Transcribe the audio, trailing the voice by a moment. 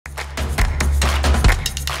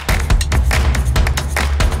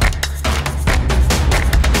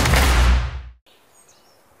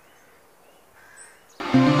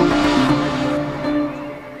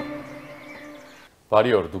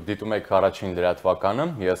Բարի օր, դուք դիտում եք առաջին լրատվականը,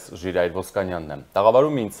 ես Ժիրայր Ոսկանյանն եմ։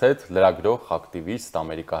 Տաղավարում ինձ հետ լրագրող, ակտիվիստ,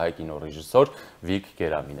 ամերիկահայ կինոռեժիսոր Վիկ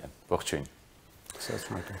Գերամին է։ Ողջույն։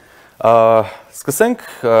 Սկսենք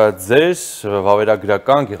ձեր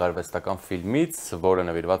վավերագրական գեղարվեստական ֆիլմից, որը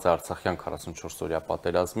նվիրված է Արցախյան 44-օրյա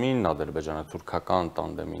պատերազմին, ադրբեջանա-թուրքական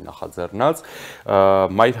տանդեմի նախաձեռնած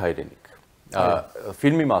Մայր Հայրենիք։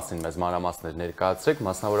 Ֆիլմի մասին մեզ մանրամասներ ներկայացրեք,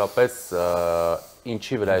 մասնավորապես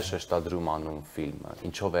ինչի վրա է շեշտադրում անում ֆիլմը,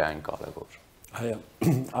 ինչով է այն կարևոր։ Այո,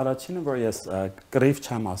 առաջինը, որ ես կռիվ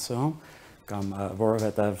չեմ ասում, կամ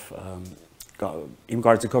որովհետև իմ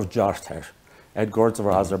կարծիքով ջարդ էր։ Այդ գործը,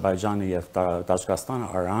 որ Ադրբեջանը եւ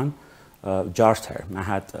Տաջիկստանը արան, ջարդ էր,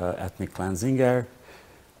 մահատ ethnic cleansing էր,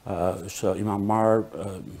 իմ համար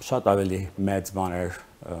շատ ավելի մեծ բան էր։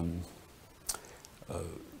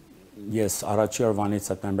 Ես առաջի օրվանից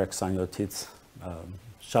սեպտեմբեր 27-ից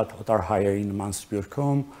շատ օտար հայերի նման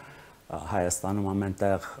սպյուրքում, Հայաստանում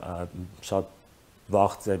ամենտեղ շատ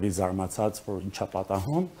վաղ ձևի զարմացած, որ ինչա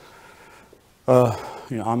պատահում,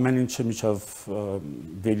 ամեն ինչը միջով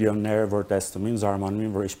վիդեոները, որ տեսնում եմ, զարմանում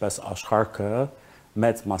եմ, որ ինչպես աշխարհը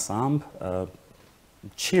մեծ մասամբ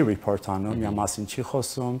չի ռիփորտանում, या մասին չի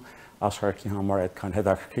խոսում, աշխարհի համար այդքան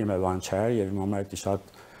հետաքրքիր բան չէ, եւ իմ համար դա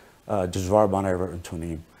շատ դժվար բան էր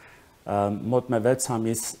ընդունեմ։ Մոտ 6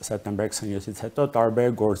 ամիս սեպտեմբեր 27-ից հետո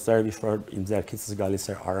տարբեր գործեր, որ իմ ձեռքից գալիս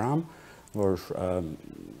էր արամ, որ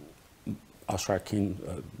աշխարհին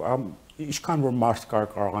ինչքան որ մարդ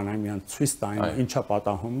կարողանա միան ցույց տային ինչա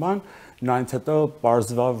պատահում բան, նրանց հետո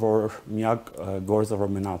բարձվա, որ միակ գործը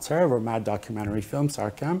որ մնացել, որ մա documentary film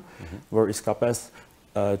սարքեմ, որ իսկապես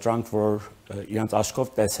դրանք որ իրենց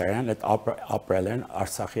աչքով տեսել են, այդ ապրել են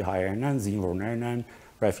Արցախի հայերն են, զինվորներն են,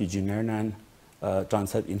 ռեֆյուջիներն են,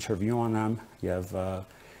 դրանց հետ ինտերվյու անեմ եւ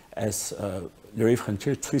այս լրիվ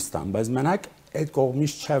խնդիր ցույց տամ, բայց մենակ այդ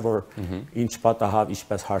կողմից չէ, որ ինչ պատահավ,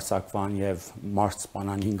 ինչպես հարցակվան եւ մարդ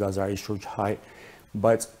սպանան 5000-ի շուրջ հայ,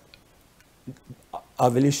 բայց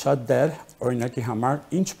ավելի շատ դեր օրինակի համար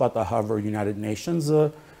ինչ պատահավ, որ United Nations-ը,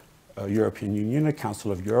 European Union-ը,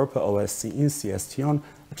 Council of Europe-ը, OSCE-ին, CSTO-ն,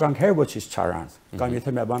 դրանք հեր ոչինչ չարան, կամ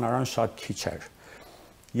եթե մի բան արան շատ քիչ էր։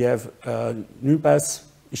 Եվ նույնպես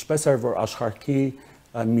ինչպես էր որ աշխարհի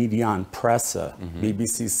մեդիան, press-ը,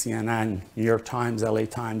 BBC, CNN, New York Times, LA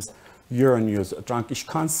Times, Euronews, դրանք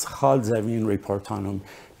ինչքան սխալ ձևին ռիփորտանում,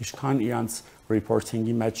 ինչքան իրանց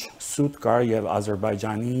ռիփորտինգի մեջ սուտ կար եւ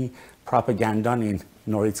Ադրբեջանի պրոպագանդան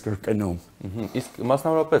նորից կրկնում։ Իսկ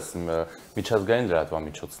մասնավորապես միջազգային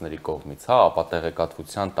լրատվամիջոցների կողմից, հա,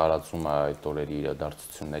 ապատեղեկատվության տարածումը այդ օրերի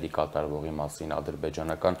իրադարձությունների կատարվողի մասին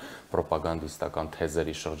ադրբեջանական պրոպագանդիստական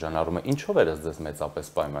թեզերի շրջանառումը ինչով էր ձեզ մեծապես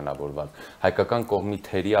պայմանավորված։ Հայկական կողմի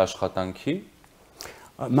թերի աշխատանքի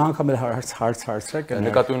Անկամ հարցրեք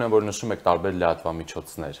նկատի ունեմ որ նշում եք տարբեր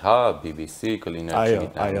լրատվամիջոցներ, հա, BBC,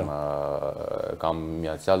 կլիներ կամ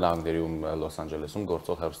Միացյալ Նահանգներում, Լոս Անջելեսում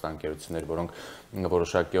գործող հեռուստաընկերություններ, որոնք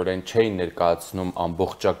որոշակիորեն չէին ներկայացնում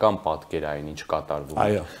ամբողջական պատկերը այն ինչ կատարվում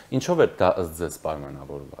է։ Ինչով էր դա ըստ ձեզ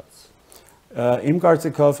պայմանավորված։ Իմ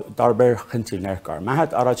կարծիքով տարբեր խնդիրներ կար։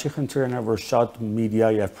 Մահատ առաջի խնդիրն է որ շատ մեդիա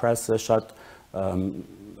եւ press-ը շատ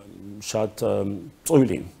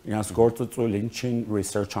ծույլին, իրանց գործը ծույլին, չին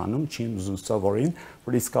research անում, չին ուզում սովորին,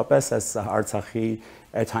 որ իսկապես այս Արցախի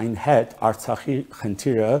այդային հետ Արցախի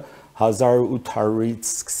խնդիրը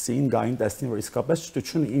 1800-ից սկսին գային տեսնին, որ իսկապես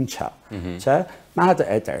ճշտությունը ինչ է, չէ՞։ Մահատը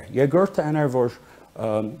այդ էր։ Երկրորդը այն էր, որ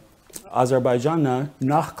Ադրբեջանը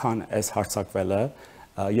նախքան այս հարձակվելը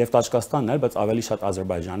եւ Տաջիկստանն էլ, բայց ավելի շատ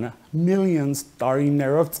Ադրբեջանը millions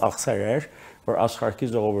տարիներով ծախսեր էր որ աշխարհի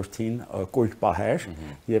ժողովրդին կույր պահեր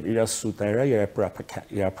եւ իր սուտերը իր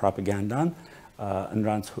պրոպագանդան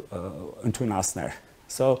նրանց ընդունացներ։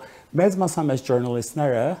 So մեծ մասամբ այս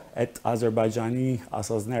journalist-ները, այդ Ադրբեջանի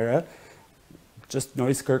ասածները just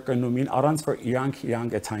նորից կրկնում են առանց որ իրանք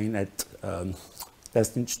այդային այդ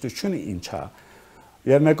տեսնիչությունը ինչ է։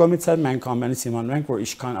 Եվ մեկ կողմից էլ մենք ամենից իմանում ենք որ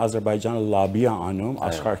ինչքան Ադրբեջանը լոբի է անում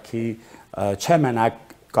աշխարհի չէ մենակ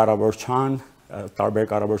կառավարության տարբեր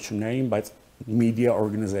կառավարություններին, բայց media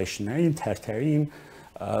organization-ներին, թերթերին,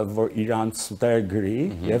 որ իրանց դեր գրի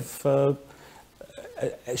եւ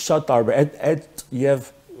շատ տարբեր այդ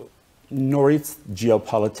եւ նորից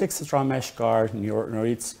geopolitics-ը դրա մեջ կար,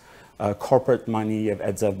 նորից corporate money եւ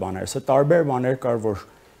այդձև բաներ։ Սա տարբեր բաներ կար, որ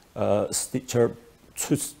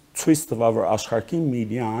ցույց տվա որ աշխարհի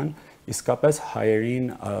մեդիան իսկապես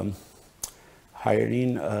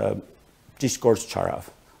հայերին ճիշտ գործ չարավ։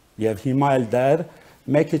 Եվ հիմա էլ դեր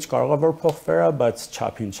մեկ ինչ կարող է որ փոխվելը, բայց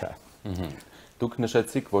չափին չէ։ Դուք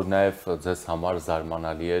նշեցիք, որ նաև ձեզ համար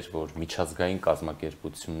զարմանալի էր, որ միջազգային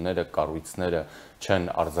կազմակերպությունները, կառույցները չեն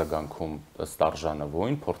արձագանքում ըստ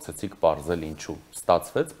արժանվույն, փորձեցիք պարզել ինչու։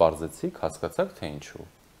 Ստացվեց, պարզեցիք, հասկացաք թե ինչու։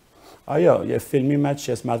 Այո, եւ ֆիլմի մեջ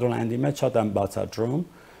ես Մադրլանդի մեջ շատ եմ բացատրում,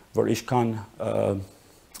 որ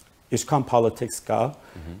ինչքան politics կա,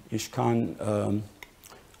 ինչքան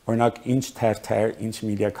օրինակ ինչ թերթեր, ինչ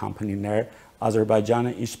media company-ներ,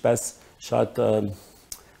 Ադրբեջանը ինչպես շատ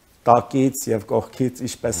տակից եւ կողքից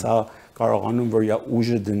ինչպես է կարողանում որ իր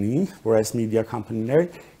ուժը դնի, որ այս media company-ներ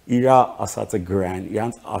իր ասածը գրեն,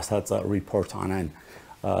 իրանց ասածը report անեն։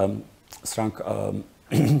 Սրանք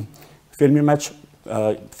ֆիլմի մեջ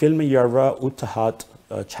ֆիլմը երևա 8 հատ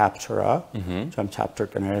chapter-ը, չեմ chapter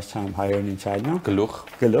կներես չեմ հայերեն ինչ այլն,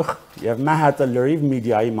 գլուխ, եւ մի հատը լրիվ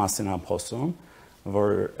մեդիայի մասին եմ խոսում,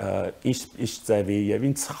 որ ինչ ձևի եւ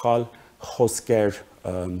ինչ սխալ խոսքեր,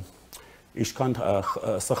 ինչքան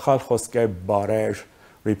սխալ խոսքեր բարեր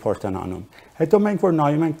report են անում։ Հետո մենք որ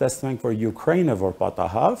նայում ենք, տեսնում ենք, որ Ukraine-ը որ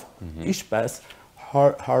պատահավ, ինչպես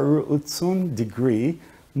 180 degree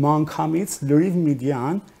մանկամից լրիվ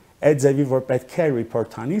մեդիան այդ ձևի որ պետք է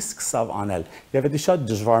report անի սկսավ անել։ Եվ դա շատ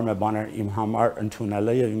դժվար է բաներ իմ համար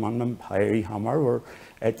ընդունելը եւ իմանում եմ հայերի համար, որ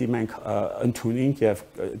դա մենք ընդունենք եւ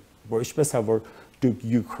որ ինչպես է որ դուք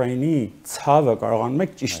Ukraine-ի ցավը կարողանում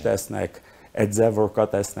եք ճիշտ տեսնեք, այդ ձև որ կա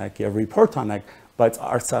տեսնեք եւ report անեք, բայց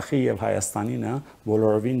Արցախի եւ Հայաստանինը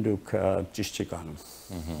բոլորովին դուք ճիշտ չեք անում։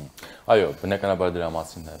 Այո, բնականաբար դրա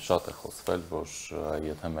մասին շատ է խոսվել, որ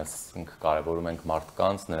եթե mēs կարևորում ենք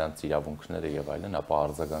մարդկանց, նրանց իրավունքները եւ այլն, ապա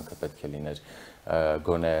արձագանքը պետք է լիներ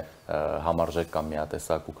գոնե համարժեք կամ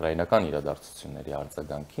միատեսակ ուկրաինական իրադարձությունների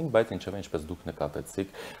արձագանքին, բայց ինչևէ ինչպես դուք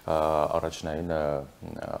նկատեցիք, առաջնային,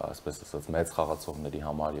 ասպես ասած, մեծ խաղացողների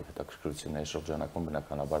համար եւ հետաքրքրությունների շրջանակում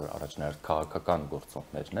բնականաբար առաջնահերթ քաղաքական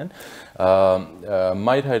գործոններն են։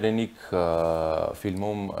 Մայր հայրենիք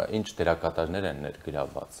ֆիլմում ինչ դերակատարներ են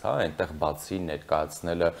ներգրավված, հա, այնտեղ բացի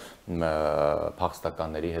ներկայացնելը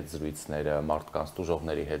փախստականների հետ զրույցները, մարդկանց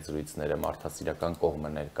տուժողների հետ զրույցները, մարդասիրական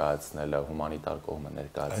կողմը ներկայացնելը, հումանիտար կողմը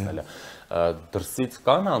ներկայացնելը, դրսից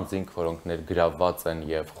կան անձինք, որոնք ներգրավված են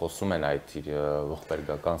եւ խոսում են այդ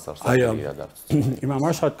ողբերգական սարսափելի իրադարձությունների։ Իմ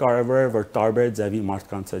համար շատ կարեւոր է, որ տարբեր ձևի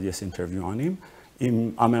մարդկանց հետ ես ինտերվյու անեմ։ Իմ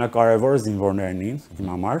ամենակարևորը զինվորներն են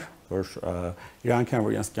իմ համար, որ իրանք են,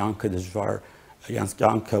 որ իրենց կյանքը դժվար, իրենց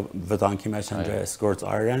կյանքը վտանգի մեջ են դրես գործ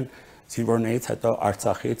արեն, զինվորներից հետո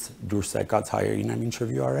Արցախից դուրս եկած հայերին եմ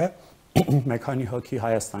ինտերվյու արել, մեկ քանի հոգի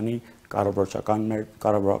Հայաստանի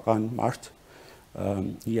կառավարական մարդ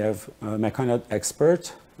եւ մեկ քանի էքսպերտ,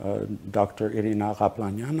 դոկտոր Իրինա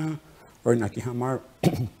Ղապլանյանը, օրինակի համար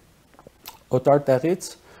օտար տեղից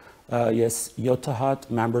ես 7 հատ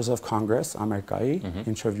members of Congress Ամերիկայի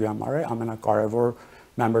ինտերվյու եմ արել, ամենակարևոր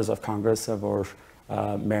members of Congress-ը, որ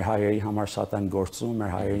մեր հայերի համար շատ են գործում,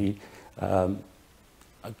 մեր հայերի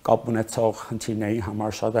կապ ունեցող խնդիրների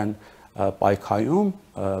համար շատ են պայքարում,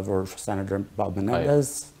 որ Senator Bob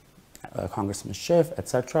Menendez, Congressman Schiff,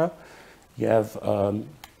 etc. Եվ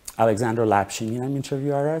Alexander Lapshinyan եմ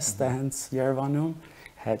ինտերվյու արել ստենց Երևանում,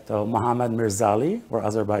 հետո Mohammad Mirzali, որ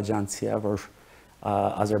ազերբայջանցի է, որ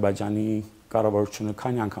Ադրբեջանի կառավարությունը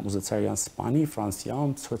քանի անգամ ուզեցավ իրան Սպանի,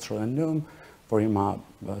 Ֆրանսիայում, Սվիցերլանդում, որ հիմա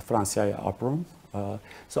Ֆրանսիայի ապրում։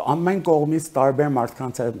 So ամեն կողմից տարբեր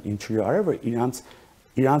մարդկանց է ինտերվյու արել, որ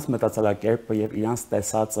իրանց մտածելակերպը եւ իրանց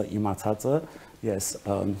տեսածը, իմացածը ես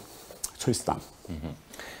ցույց տամ։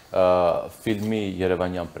 Ֆիլմի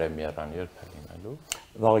Երևանյան պրեմիերան երբ է լինելու։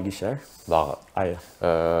 Վաղը գիշեր։ Վաղը։ Այո։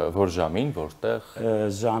 Որ ժամին, որտեղ։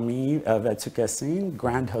 Ժամի 6:30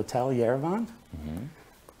 Grand Hotel Yerevan։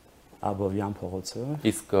 Աբովյան փողոցը։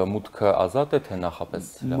 Իսկ մուտքը ազատ է թե նախապես։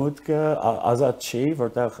 Մուտքը ազատ չի,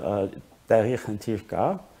 որտեղ տեղի խնդիր կա։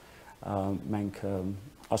 Մենք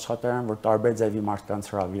աշխատել ենք, որ տարբեր ձևի մարդկանց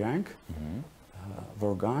հրավիրենք,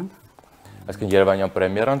 որ գան։ Այսինքն Երևանյան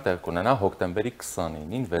պրեմիերան տեղ կունենա հոկտեմբերի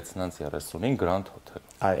 29-ին 6:30-ին Grand Hotel։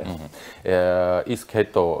 Այո։ Իսկ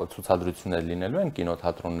հետո ցուցադրություններ լինելու են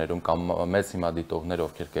կինոթատրոններում կամ մեծ հիմա դիտողներ,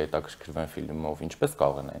 ովքեր կհետաքրքրվեն ֆիլմով, ինչպես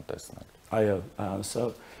կարող են այն տեսնել։ Այո, so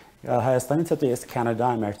Հայաստանից հետո ես Կանադա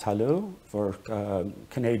եմ երթալու, որ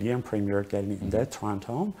Canadian premiere կլինի ինձ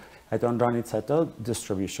Toronto-ում, հետո դրանից հետո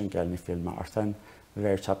distribution կլինի ֆիլմը, արդեն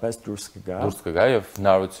վերջապես դուրս կգա։ Դուրս կգա եւ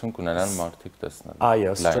հնարավորություն կունենան մարդիկ տեսնել։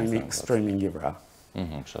 Այո, streaming-ի վրա։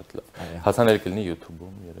 Շատ լավ։ Հասանելի կլինի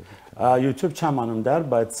YouTube-ում երևի։ YouTube չեմ անում դեռ,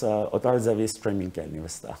 բայց օտար ձևի streaming կլինի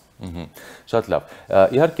վստահ։ Շատ լավ։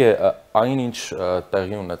 Իհարկե, այնինչ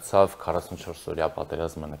տեղի ունեցավ 44-օրյա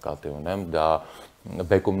պատերազմը նկատի ունեմ, դա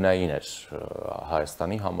բեկումնային էր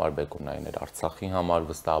Հայաստանի համար, բեկումնային էր Արցախի համար,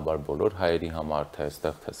 վստահաբար բոլոր հայերի համար, թե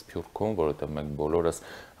այստեղ, թե Սփյուռքում, որովհետև մենք բոլորս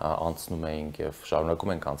անցնում էինք եւ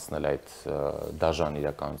շարունակում ենք անցնել այդ դաժան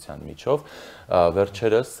իրականության միջով։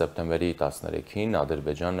 Վերջերս սեպտեմբերի 13-ին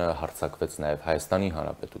Ադրբեջանը հարձակվեց նաեւ Հայաստանի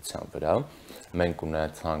Հանրապետության վրա։ Մենք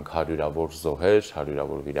ունեցանք հարյուրավոր զոհեր,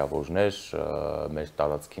 հարյուրավոր վիրավորներ, մեր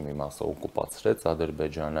տարածքի մի մասը օկուպացրեց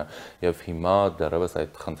Ադրբեջանը եւ հիմա դեռևս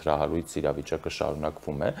այդ խնդրահարույց իրավիճակը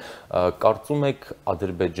շարունակվում է։ Կարծում եք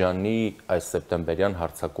Ադրբեջանի այս սեպտեմբերյան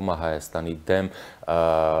հարձակումը Հայաստանի դեմ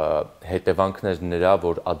հետևանքներ նրա,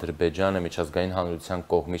 որ Ադրբեջանը միջազգային հանրության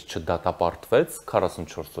կողմից չդատապարտվեց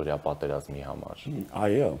 44-օրյա պատերազմի համար։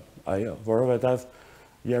 Այո, որովհետեւ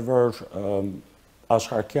եւ որ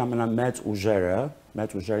աշխարհի ամենամեծ ուժերը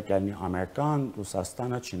կլինի Ամերիկան,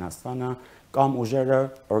 Ռուսաստանը, Չինաստանը, կամ ուժերը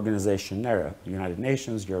organization-ները, United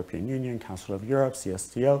Nations, European Union, Council of Europe,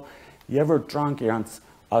 CSTO, եւ որ դրանք իրանց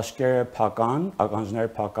աշկերը փական,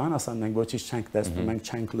 ականջները փական, ասեն մենք ոչինչ չենք տեսնում,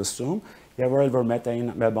 մենք չենք լսում, եւ որ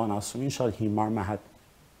մետային մի բան ասում, շատ հիմար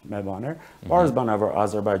մի բան էր, բարձ բան է որ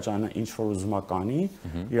Ադրբեջանը ինչ որ ուզում է կանի,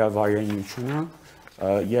 իր վայրենիությունը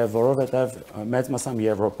եւ որովհետեւ մեծ մասամբ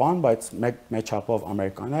Եվրոպան, բայց մեծ չափով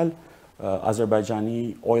Ամերիկան էլ Ադրբեջանի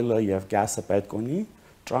oil-ը եւ gas-ը պետք ունի,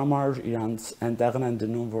 դրամար իրանց այնտեղն են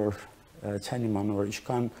դնում, որ չեն իմանում, որ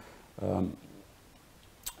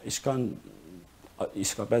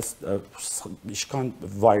ինչքան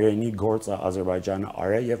վայրենի գործ է Ադրբեջանը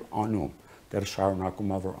արել եւ անում, դեռ շարունակում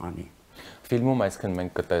է որ անի։ Ֆիլմում այսքան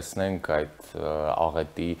մենք կտեսնենք այդ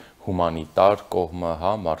աղետի հումանիտար կողմը, հա,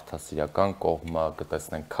 մարդասիրական կողմը,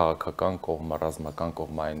 կտեսնենք քաղաքական կողմը, ռազմական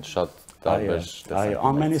կողմը, այն շատ տարբեր Այո,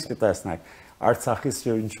 ամենից կտեսնենք Արցախի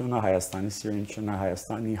սիրունությունը, Հայաստանի սիրունությունը,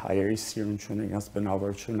 Հայաստանի հայերի սիրունությունը, իրենց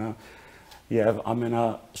բնավորությունը եւ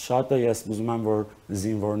ամենաշատը ես ուզում եմ որ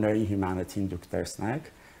զինվորների humanity-ն դուք տեսնեք,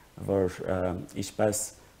 որ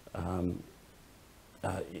ինչպես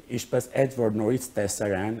այդ որ նորից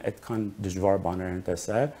տեսեր են, այդքան դժվար բաներ են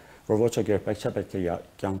տեսել, որ ոչ երբեք չէ պետք է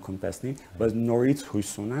կյանքում տեսնի, բայց նորից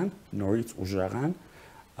հույս ունեն, նորից ուժեղ են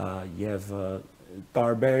եւ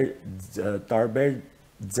տարբեր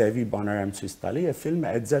ձևի բաներ եմ ցույց տալի եւ ֆիլմը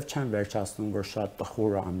այդ ձև չեն վերջացնում, որ շատ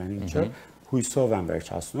տխուր է ամեն ինչը, հույսով են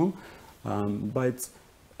վերջացնում, բայց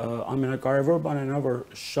ամենակարևոր բանն է որ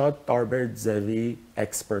շատ տարբեր ձևի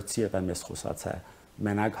էքսպերտի հետ եմ ես խոսացել,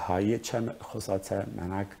 մենակ հայի չեմ խոսացել,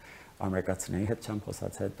 մենակ ամերիկացիների հետ չեմ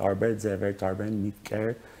խոսացել, տարբեր ձևեր, տարբեր միտքեր,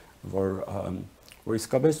 որ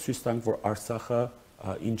իսկապես ցույց տանք, որ Արցախը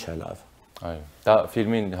ինչ է լավ։ Այո, դա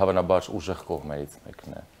ֆիլմին հավանաբար ուժեղ կողմերից մեկն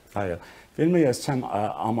է։ Այո, ֆիլմը ես չեմ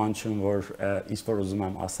ամանչում, որ ինչ որ ուզում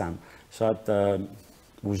եմ ասեմ, շատ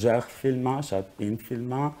ուժեղ ֆիլմ է, շատ պին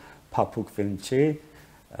ֆիլմ է, փափուկ ֆիլմ չի,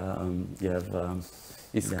 եւ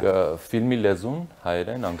Իսկ ֆիլմի լեզուն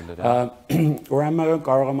հայերեն, անգլերեն։ Ուրեմն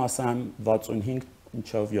կարող եմ ասեմ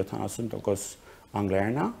 65-70%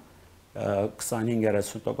 անգլերեն է,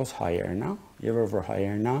 25-30% հայերեն է, եւ որ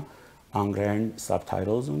հայերեն է, անգլերեն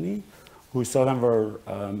subtitles ունի, հույսով եմ որ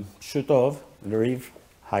շուտով լրիվ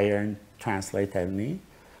հայերեն translate լինի,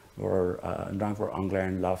 որ նրանք որ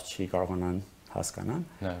անգլերեն լավ չի կարողանան հասկանան,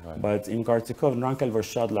 բայց իմ կարծիքով նրանք էլ որ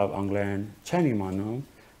շատ լավ անգլերեն չեն իմանում,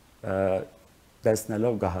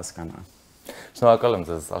 տեսնելով կհասկանան։ Շնորհակալ եմ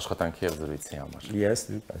ձեզ աշխատանքի եւ զրույցի համար։ Ես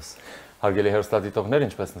նույնպես։ Հարգելի հեռուստադիտողներ,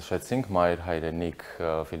 ինչպես նշեցինք, Մայր Հայրենիք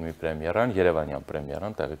ֆիլմի պրեմիերան, Երևանյան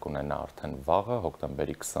պրեմիերան տեղի կունենա արդեն վաղը,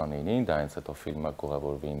 հոկտեմբերի 29-ին, դրանից հետո ֆիլմը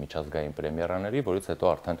կուղևորվի միջազգային պրեմիերաների, որից հետո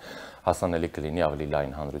արդեն հասանելի կլինի ավելի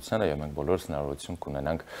լայն հանրությանը եւ մենք բոլորս հնարավորություն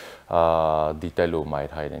կունենանք դիտելու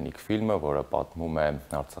Մայր Հայրենիք ֆիլմը, որը պատմում է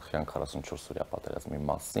Արցախյան 44-օրյա պատերազմի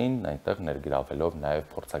մասին, այնտեղ ներգրավելով նաեւ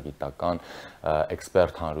փորձագիտական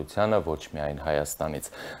էքսպերտ հանրությանը, ոչ միայն Հայաստանից։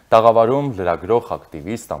 Տաղավարում լրագրող,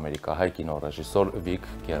 ակտիվիստ, ամերիկահայ կինոռեժիսոր Վիկ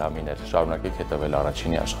Գերամին էր։ Շարունակեք հետևել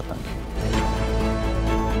Առաջինի աշխատանքին։